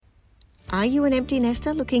Are you an empty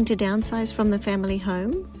nester looking to downsize from the family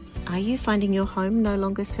home? Are you finding your home no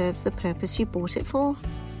longer serves the purpose you bought it for?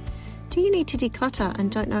 Do you need to declutter and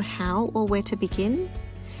don't know how or where to begin?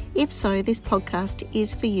 If so, this podcast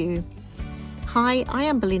is for you. Hi, I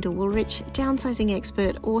am Belinda Woolrich, downsizing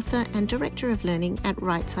expert, author and director of learning at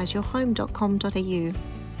rightsizyourhome.com.au.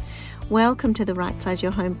 Welcome to the Right Size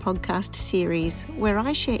Your Home podcast series, where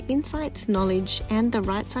I share insights, knowledge, and the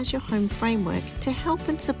Right Size Your Home framework to help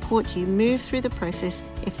and support you move through the process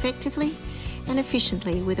effectively and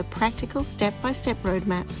efficiently with a practical step-by-step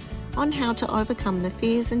roadmap on how to overcome the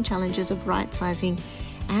fears and challenges of right-sizing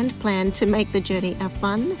and plan to make the journey a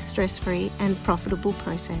fun, stress-free, and profitable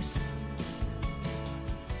process.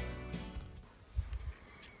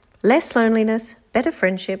 Less loneliness, better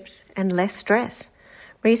friendships, and less stress.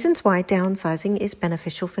 Reasons why downsizing is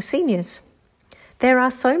beneficial for seniors. There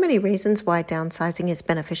are so many reasons why downsizing is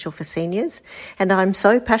beneficial for seniors, and I'm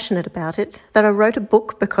so passionate about it that I wrote a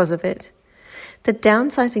book because of it. The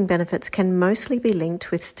downsizing benefits can mostly be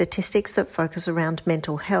linked with statistics that focus around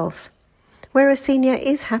mental health. Where a senior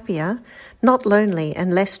is happier, not lonely,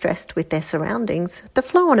 and less stressed with their surroundings, the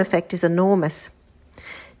flow-on effect is enormous.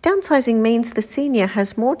 Downsizing means the senior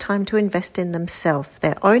has more time to invest in themselves,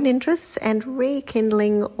 their own interests, and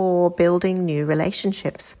rekindling or building new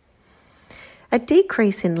relationships. A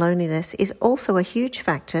decrease in loneliness is also a huge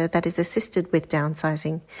factor that is assisted with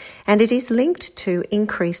downsizing, and it is linked to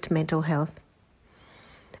increased mental health.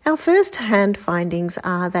 Our first-hand findings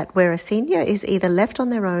are that where a senior is either left on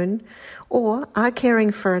their own or are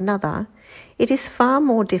caring for another, it is far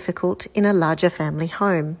more difficult in a larger family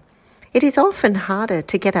home. It is often harder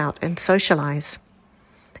to get out and socialise.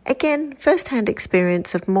 Again, first-hand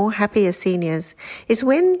experience of more happier seniors is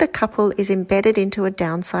when the couple is embedded into a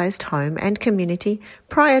downsized home and community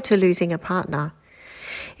prior to losing a partner.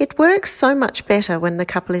 It works so much better when the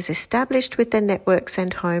couple is established with their networks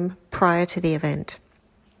and home prior to the event.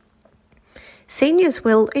 Seniors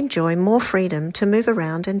will enjoy more freedom to move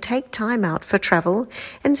around and take time out for travel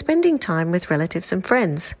and spending time with relatives and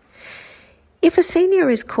friends. If a senior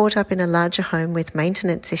is caught up in a larger home with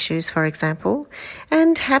maintenance issues, for example,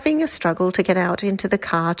 and having a struggle to get out into the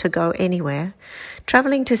car to go anywhere,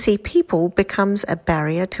 travelling to see people becomes a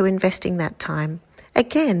barrier to investing that time,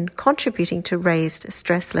 again contributing to raised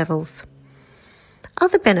stress levels.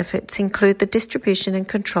 Other benefits include the distribution and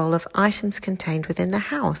control of items contained within the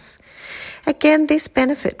house. Again, this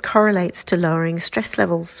benefit correlates to lowering stress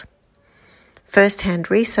levels. First-hand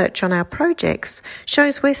research on our projects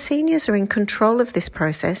shows where seniors are in control of this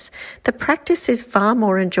process, the practice is far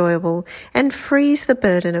more enjoyable and frees the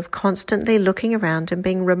burden of constantly looking around and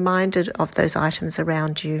being reminded of those items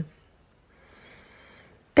around you.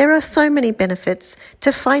 There are so many benefits.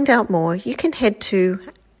 To find out more, you can head to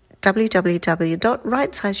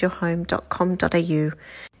www.rightsizyourhome.com.au.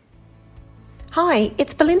 Hi,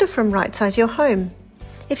 it's Belinda from Right Size Your Home.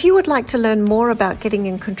 If you would like to learn more about getting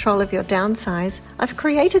in control of your downsize, I've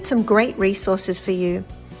created some great resources for you.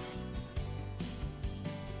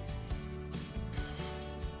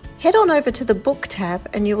 Head on over to the book tab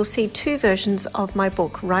and you will see two versions of my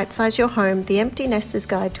book, Right Size Your Home, The Empty Nester's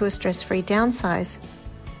Guide to a Stress-Free Downsize.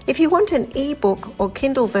 If you want an ebook or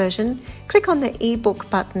Kindle version, click on the ebook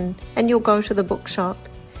button and you'll go to the bookshop.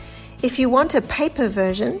 If you want a paper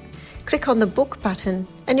version, click on the book button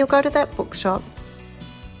and you'll go to that bookshop.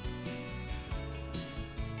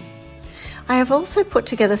 I have also put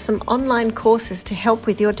together some online courses to help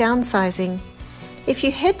with your downsizing. If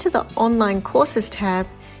you head to the online courses tab,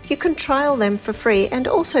 you can trial them for free and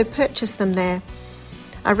also purchase them there.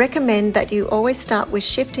 I recommend that you always start with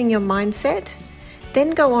shifting your mindset, then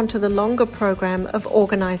go on to the longer program of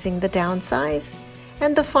organising the downsize,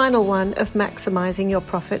 and the final one of maximising your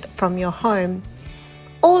profit from your home.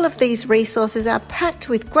 All of these resources are packed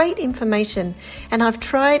with great information, and I've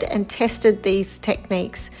tried and tested these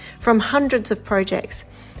techniques from hundreds of projects.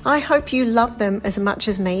 I hope you love them as much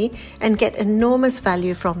as me and get enormous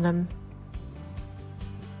value from them.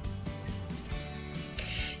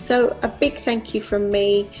 So a big thank you from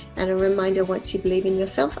me, and a reminder, once you believe in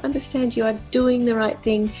yourself, understand you are doing the right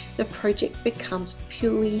thing, the project becomes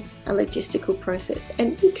purely a logistical process,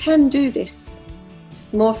 and you can do this.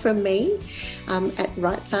 More from me at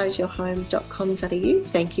rightsizyourhome.com.au.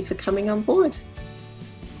 Thank you for coming on board.